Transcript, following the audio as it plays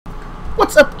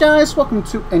What's up, guys? Welcome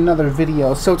to another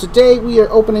video. So today we are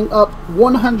opening up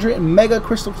 100 mega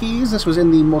crystal keys. This was in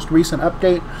the most recent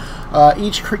update.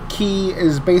 Each key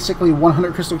is basically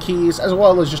 100 crystal keys as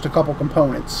well as just a couple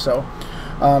components. So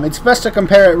it's best to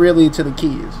compare it really to the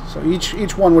keys. So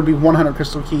each one would be 100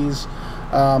 crystal keys.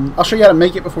 I'll show you how to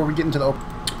make it before we get into the open.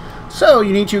 So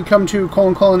you need to come to :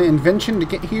 invention to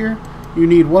get here. You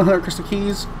need 100 crystal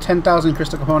keys, 10,000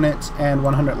 crystal components, and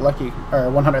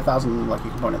 100,000 lucky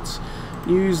components.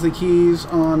 Use the keys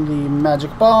on the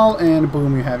magic ball, and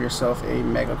boom, you have yourself a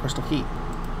mega crystal key.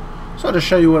 So I'll just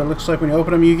show you what it looks like when you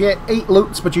open them. You get 8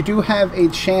 loots, but you do have a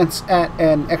chance at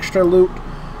an extra loot,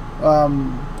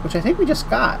 which I think we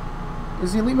just got.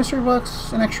 Is the Elite Mystery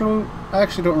Box an extra loot? I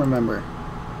actually don't remember.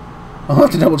 I'll have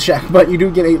to double check, but you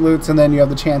do get 8 loots, and then you have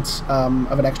the chance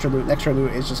of an extra loot. An extra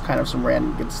loot is just kind of some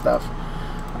random good stuff.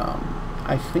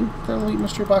 I think the Elite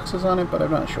Mystery Box is on it, but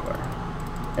I'm not sure.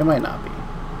 It might not be.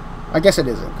 I guess it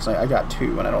isn't, because I got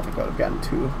 2, and I don't think I would have gotten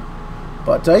 2.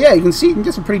 But yeah, you can see you can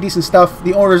get some pretty decent stuff.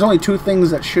 There's only 2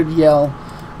 things that should yell,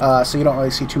 so you don't really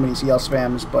see too many yell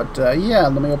spams. But yeah,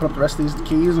 let me open up the rest of these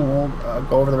keys, and we'll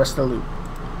go over the rest of the loot.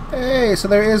 Hey, so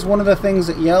there is one of the things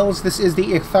that yells. This is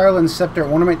the Itharian Scepter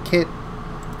Ornament Kit.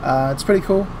 It's pretty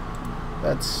cool.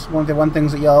 That's one of the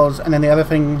things that yells. And then the other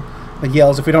thing that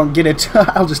yells, if we don't get it,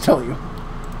 I'll just tell you.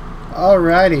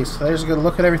 Alrighty, so there's a good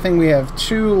look at everything. We have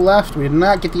 2 left. We did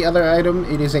not get the other item.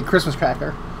 It is a Christmas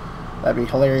cracker. That'd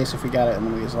be hilarious if we got it in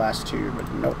one of these last 2,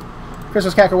 but nope.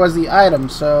 Christmas cracker was the item,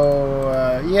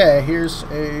 so yeah, here's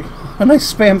a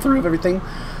nice spam through of everything.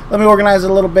 Let me organize it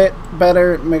a little bit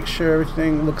better, make sure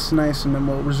everything looks nice, and then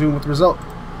we'll resume with the result.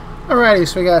 Alrighty,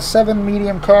 so we got 7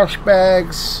 medium cash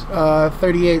bags,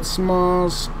 38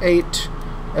 smalls, 8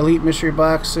 Elite Mystery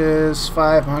Boxes,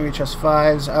 5 Hungry Chest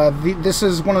 5s. This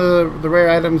is one of the rare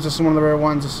items. This is one of the rare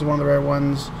ones. This is one of the rare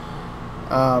ones.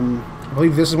 I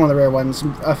believe this is one of the rare ones.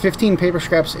 15 Paper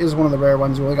Scraps is one of the rare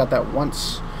ones. We only got that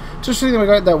once. It's interesting that we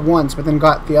got that once, but then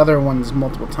got the other ones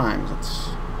multiple times.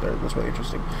 That's really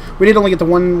interesting. We did only get the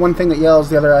one thing that yells.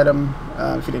 The other item,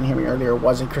 if you didn't hear me earlier,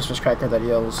 was a Christmas cracker that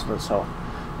yells. So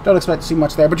don't expect to see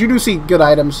much there. But you do see good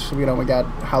items. You know, we got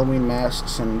Halloween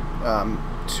masks and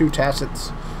 2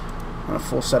 tassets on a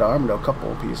full set of armor, though, a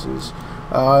couple of pieces.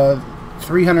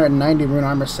 390 rune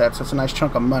armor sets. That's a nice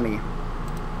chunk of money.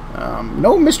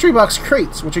 No mystery box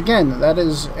crates, which again, that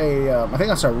is I think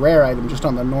that's a rare item just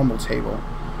on the normal table.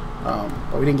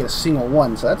 But we didn't get a single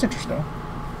one, so that's interesting.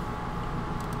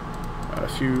 Got a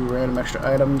few random extra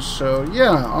items. So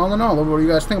yeah, all in all, what do you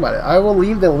guys think about it? I will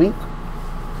leave the link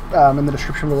in the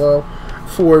description below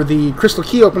for the crystal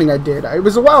key opening I did. It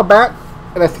was a while back,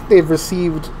 and I think they've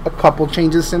received a couple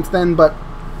changes since then, but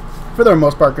for the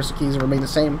most part, crystal keys remain the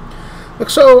same.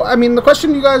 So, I mean, the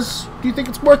question, you guys, do you think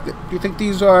it's worth it? Do you think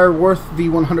these are worth the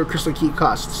 100 crystal key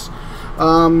costs?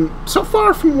 So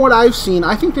far from what I've seen,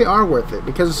 I think they are worth it,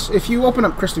 because if you open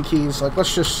up crystal keys, like,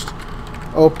 let's just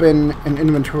open an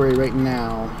inventory right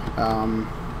now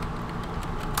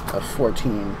of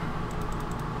 14.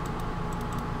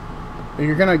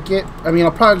 You're gonna get, I mean,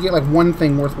 I'll probably get like one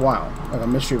thing worthwhile, like a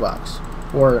mystery box,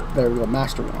 or there we go,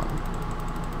 master one.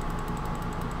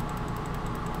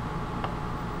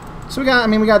 So we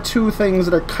got 2 things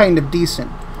that are kind of decent,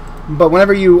 but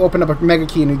whenever you open up a mega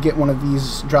key and you get one of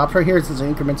these dropped right here, it's in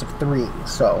increments of 3.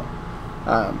 So,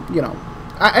 you know,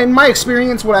 in my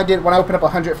experience, what I did when I opened up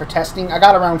 100 for testing, I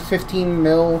got around 15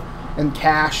 mil in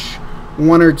cash,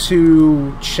 1 or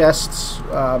 2 chests,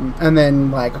 and then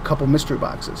like a couple mystery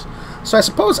boxes. So I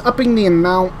suppose upping the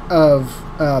amount of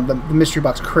the mystery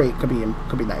box crate could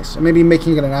be nice, and maybe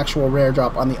making it an actual rare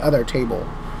drop on the other table.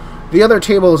 The other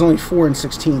table is only 4 and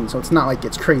 16, so it's not like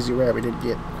it's crazy rare. We did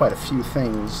get quite a few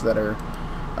things that are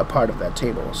a part of that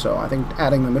table. So I think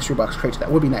adding the mystery box crate to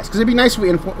that would be nice, because it'd be nice if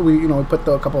we put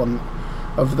a couple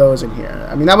of those in here.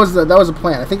 I mean, that was the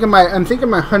plan. I'm thinking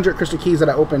my 100 crystal keys that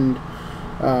I opened,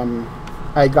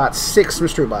 I got 6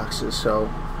 mystery boxes. So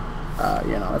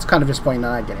you know, it's kind of disappointing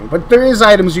not getting. But there is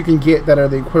items you can get that are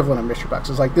the equivalent of mystery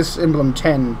boxes, like this emblem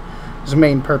 10. His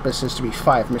main purpose is to be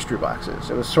 5 mystery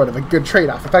boxes. It was sort of a good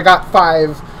trade-off. If I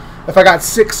got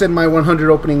 6 in my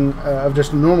 100 opening of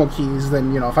just normal keys,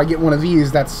 then, you know, if I get one of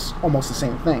these, that's almost the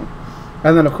same thing.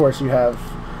 And then, of course, you have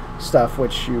stuff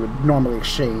which you would normally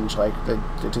exchange, like the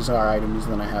Desire items,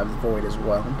 and then I have Void as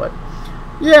well. But,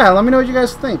 yeah, let me know what you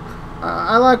guys think.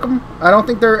 I like them. I don't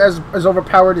think they're as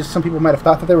overpowered as some people might have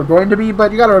thought that they were going to be,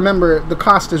 but you got to remember, the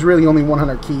cost is really only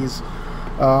 100 keys.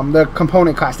 The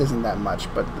component cost isn't that much,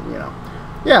 but, you know.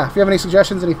 Yeah, if you have any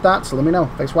suggestions, any thoughts, let me know.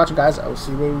 Thanks for watching, guys. I will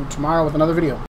see you tomorrow with another video.